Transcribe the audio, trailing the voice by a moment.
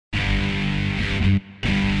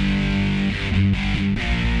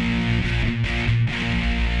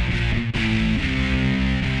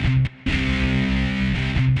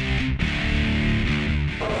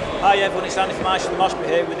Hi everyone, it's Andy from EyesFromTheMoshPit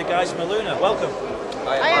here with the guys from Alunah. Welcome.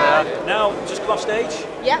 Hi. Now, just come off stage.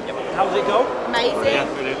 Yeah. How did it go? Amazing. Yeah,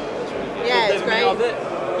 brilliant. Yeah, it's great. Of it?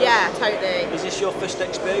 Yeah, totally. Is this your first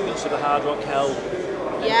experience of the Hard Rock Hell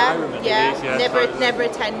environment? Yeah. Yeah, Never, totally. never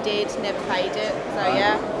attended, never played it. So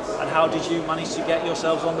yeah. And how did you manage to get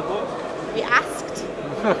yourselves on the book? We asked.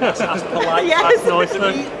 That's polite. Yes.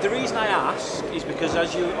 The reason I ask is because,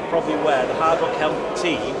 as you are probably aware, the Hard Rock Hell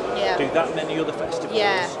team do that many other festivals,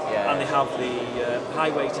 and they have the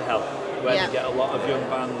Highway to Hell, where they get a lot of young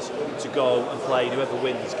bands to go and play, and whoever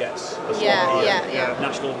wins gets a slot here.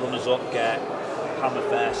 National runners-up get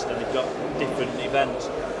Hammerfest, and they've got different events.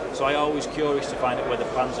 So I'm always curious to find out whether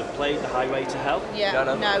fans have played the Highway to Hell. Yeah,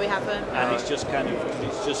 no, we haven't. And it's just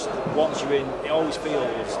once you're in, it always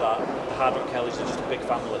feels that the Hard Rock Hell is just a big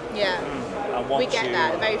family. Yeah. And once We get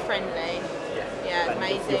that, very friendly. Yeah, it's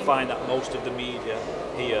amazing. You'll find that most of the media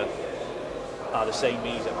here are the same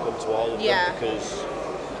media that come to all of them, because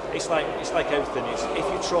it's like everything. It's if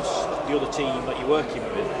you trust the other team that you're working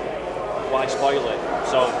with, why spoil it?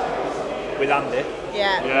 So with Andy,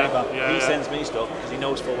 he sends me stuff because he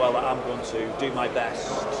knows full well that I'm going to do my best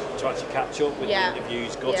to actually catch up with the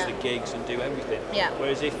interviews, go to the gigs and do everything.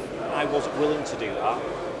 Whereas if I wasn't willing to do that,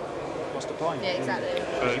 what's the point? Yeah, exactly.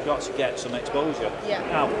 Because you've got to get some exposure. Yeah.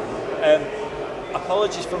 Now,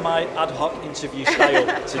 apologies for my ad hoc interview style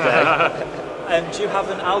today. Do you have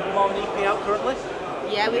an album or an EP out currently?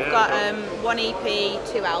 Yeah, we've got one EP,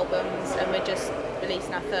 2 albums, and we're just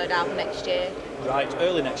releasing our 3rd album next year. Right,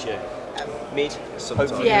 early next year. Mid,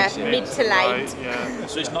 sometime. Yeah, next year. mid to late. Right, yeah.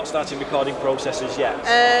 So it's not starting recording processes yet?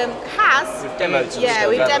 Has. We've demoed some Yeah, stuff,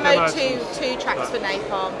 we've haven't we? demoed two tracks for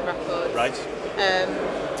Napalm Records. Right.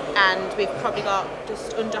 And we've probably got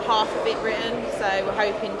just under half of it written, so we're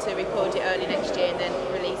hoping to record it early next year and then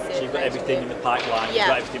release it. So you've got everything in the pipeline, you've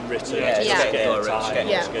got everything written, just get it direct, time,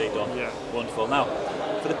 just get it done. Yeah. Wonderful. Now,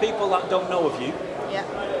 for the people that don't know of you,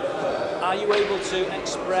 are you able to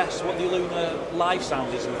express what the Alunah live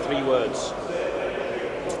sound is in 3 words?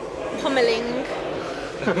 Pummeling,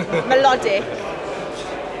 melodic,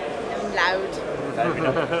 and loud. Is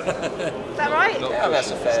that right? Yeah,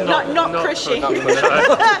 that's a fair. Not crushing. Not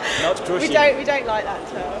Not crushing. We don't like that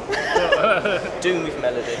term. Doom with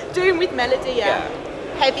melody. Doom with melody,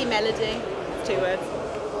 Heavy melody, 2 words.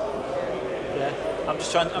 Yeah. I'm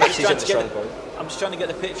just trying to get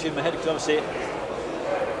the picture in my head, because obviously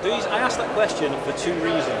I asked that question for 2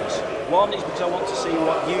 reasons. One is because I want to see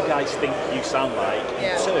what you guys think you sound like.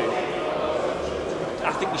 Yeah. And 2,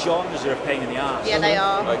 I think the genres are a pain in the arse. Yeah, they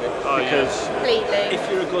are. Because Completely. if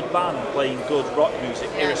you're a good band playing good rock music,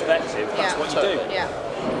 irrespective, that's what you do. Yeah.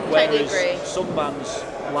 Whereas Totally agree. some bands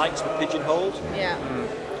like to be pigeonholed. Yeah.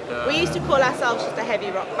 We used to call ourselves just a heavy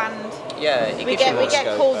rock band. Yeah, We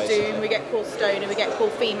get called doom, we get called stoner, we get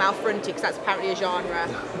called female fronted because that's apparently a genre.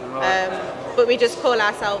 But we just call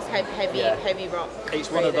ourselves heavy rock. It's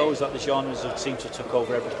one of those that the genres have seemed to took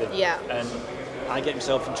over everything. Yeah. And I get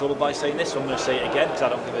myself in trouble by saying this, so I'm going to say it again because I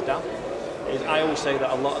don't give a damn. I always say that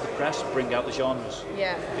a lot of the press bring out the genres.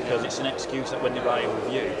 Yeah. Because it's an excuse that when they write a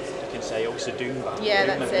review, they can say, oh, it's a doom band. Yeah,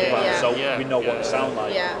 doom that's metal it, band, yeah. So we know what they sound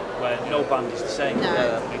like. Yeah. Where no band is the same.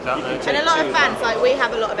 No. Exactly. And a lot of bands, like we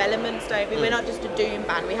have a lot of elements, don't we? We're not just a doom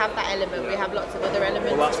band, we have that element, we have lots of other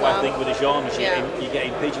elements. Well, that's as why well. I think with the genres, you're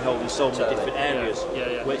getting pigeonholed in so many different areas,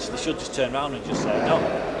 Yeah. which they should just turn around and just say, no,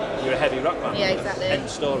 you're a heavy rock band. Yeah, exactly. End of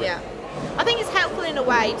story. Yeah. I think it's helpful in a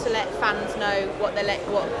way to let fans know what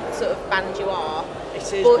sort of band you are. It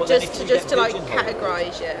is, but but just to like pigeonholed,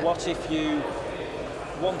 categorise you. What if you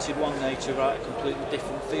wanted one day to write a completely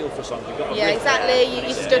different feel for a song? You've got a riff Exactly.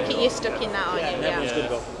 there, You're stuck in that, aren't you? Everyone's going to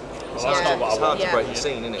go, Well, that's not what I want. It's hard to break the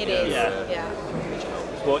scene, isn't it? It is. Yeah.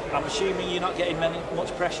 But I'm assuming you're not getting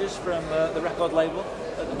much pressures from the record label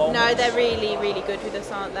at the moment? No, they're really, really good with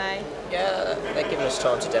us, aren't they? Yeah, they're giving us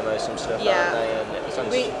time to demo some stuff, aren't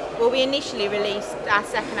they? And we initially released our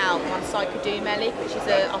 2nd album on Psychodumelic, which is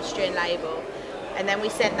an Austrian label, and then we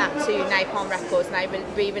sent that to Napalm Records, and they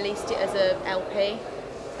re-released it as a LP.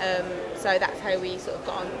 So that's how we sort of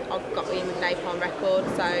got in with Napalm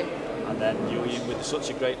Records. So. And then you were in with such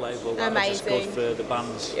a great label that was just good for the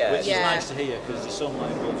bands, which is nice to hear, because there's some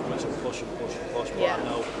labels which will push and push and push, but I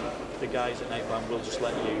know the guys at Napalm will just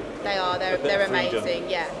let you. They're amazing,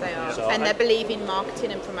 yeah, they are. So and they believe in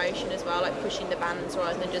marketing and promotion as well, like pushing the bands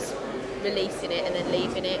rather than just releasing it and then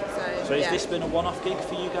leaving it. So has this been a one-off gig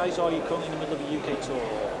for you guys, or are you currently in the middle of a UK tour?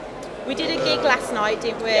 We did a gig last night,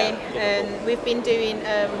 didn't we? And we've been doing,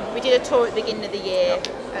 we did a tour at the beginning of the year,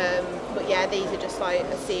 but yeah, these are just like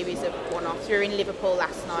a series of one-offs. We were in Liverpool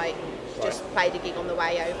last night, just played a gig on the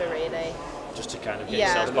way over really. just to kind of get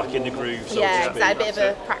yourselves back in the groove. So exactly. A bit of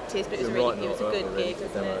a practice, but it was a good gig,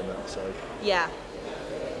 wasn't it? Yeah.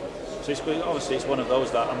 So obviously it's one of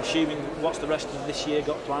those that I'm assuming. What's the rest of this year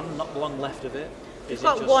got planned? Not long left of it. We've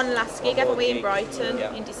got one last gig, haven't we, in Brighton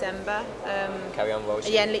in December? Carry on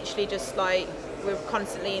writing. Yeah, and literally just like we're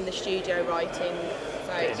constantly in the studio writing.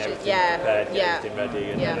 So getting it's everything just, prepared, get everything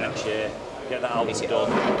ready, and then next year get that album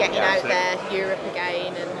done. And getting out there, Europe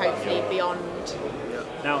again, and hopefully beyond.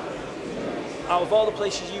 Now, out of all the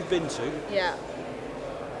places you've been to,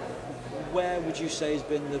 where would you say has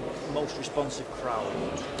been the most responsive crowd?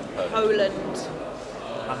 Poland.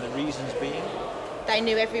 And the reasons being? They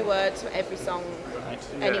knew every word to every song. Right.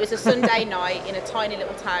 And it was a Sunday night in a tiny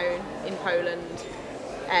little town in Poland,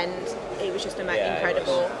 and it was just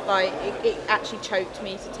incredible. Like it actually choked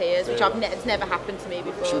me to tears, which it's never happened to me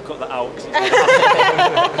before. Should we cut that out?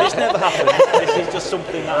 It's never happened. This is just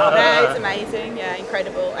something that happened. No, it's amazing. Yeah,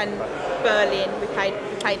 incredible. And Berlin, we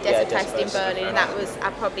played Desert Test in Berlin, and that was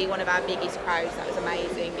probably one of our biggest crowds. That was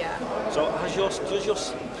amazing. Yeah. So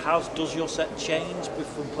does your set change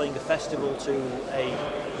from playing a festival to a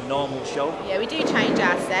normal show? Yeah, we do change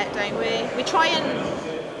our set, don't we? We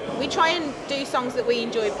try and do songs that we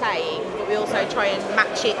enjoy playing, but we also try and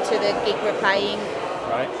match it to the gig we're playing.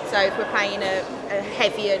 Right. So if we're playing a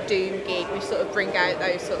heavier doom gig, we sort of bring out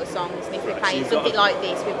those sort of songs, and if we're playing something like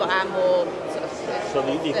this, we've got our more sort of so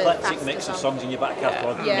the eclectic mix of songs in your back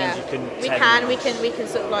catalogue means you can. We can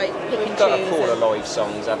sort of like pick and choose. We've got a pool of live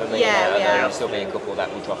songs, haven't we? Yeah, There'll still be a couple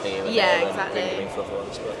that will drop here and there. Exactly. And bring for other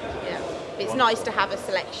ones, but it's nice to have a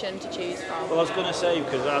selection to choose from. Well, I was going to say,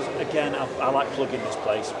 because I like plugging this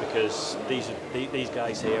place because these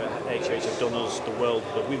guys here at HRH have done us the world,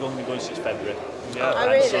 but we've only been going since February. Yeah. And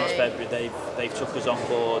really? since February, they've took us on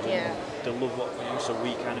board, and they love what we do, so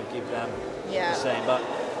we kind of give them the same back.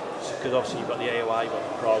 Because obviously you've got the AOI, you've got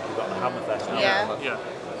the Prague, you've got the Hammerfest now.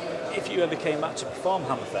 If you ever came back to perform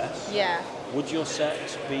Hammerfest, would your set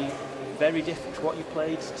be very different to what you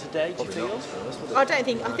played today, do you feel? I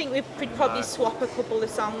think we'd probably swap a couple of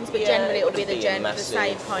songs, but generally it'll be the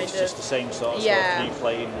same kind of... It's just the same sort of stuff, you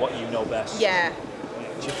playing what you know best. Yeah.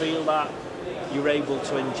 Do you feel that you're able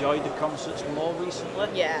to enjoy the concerts more recently?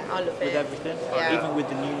 Yeah, I love it. With everything? Yeah. Even with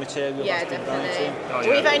the new material that's been definitely.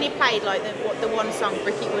 We've only played like the one song,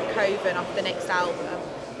 Bricketwood Coven, off the next album.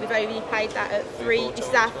 We've only played that at 3. This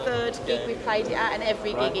is our 3rd gig we've played it at, and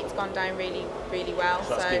every gig it's gone down really, really well.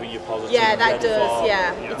 So that's giving you positive. Yeah, that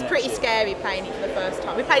does. It's pretty scary playing it for the first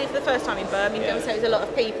time. We played it for the first time in Birmingham, so it was a lot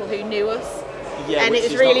of people who knew us. Yeah, and which it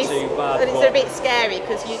was is really, not too bad, but it's a bit scary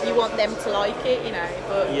because you want them to like it, you know.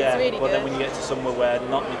 But it's really good. But then when you get to somewhere where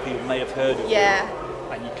not many people may have heard of you,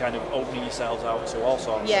 and you kind of opening yourselves out to all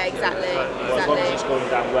sorts. Yeah, exactly. Well, as long as it's going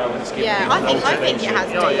down well and it's giving people I think it has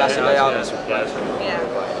to.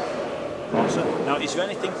 Awesome. Now, is there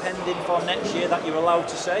anything pending for next year that you're allowed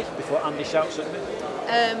to say before Andy shouts at me?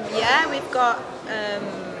 We've got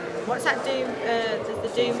what's that Doom? The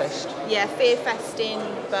Doom Fest. Yeah, Fear Fest in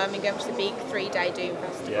Birmingham, which is a big 3-day Doom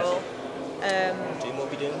festival. Doom will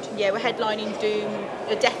be doomed. Yeah, we're headlining Doom.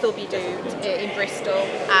 Death will be doomed in Bristol,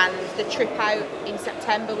 and the Trip Out in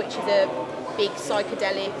September, which is a big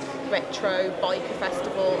psychedelic retro biker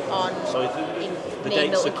festival the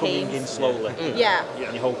dates are coming in slowly. Yeah.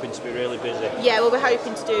 And you're hoping to be really busy. Yeah, well, we're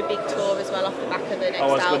hoping to do a big tour as well off the back of the next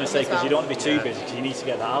album. I was going to say, because you don't want to be too busy, because you need to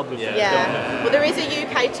get that album. Well, there is a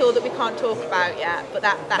UK tour that we can't talk about yet, but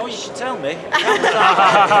that no, you can tell me.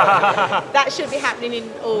 That should be happening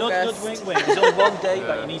in August. Nudge, wink, wink. There's only one date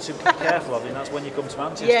that you need to be careful of, and that's when you come to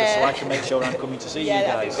Manchester, so I can make sure I'm coming to see you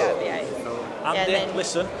guys. Andy,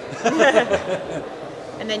 listen.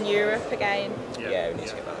 And then Europe again. Yeah, we need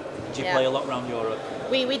to get back. Did you play a lot around Europe?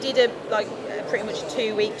 We did a pretty much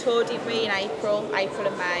 2-week tour, didn't we, in April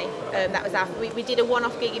and May. That was after we did a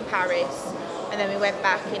one-off gig in Paris, and then we went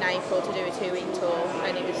back in April to do a 2-week tour,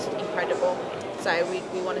 and it was incrediable. So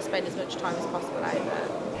we want to spend as much time as possible out there.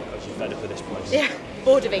 Because you're fed up with this place. Yeah,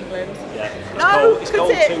 bored of England. Yeah. It's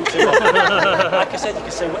cold too often. Like I said, you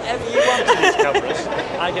can say whatever you want to these cameras.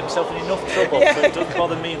 I get myself in enough trouble, so it doesn't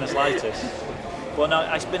bother me in the slightest. Well, no,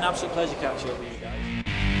 it's been an absolute pleasure catching up with you.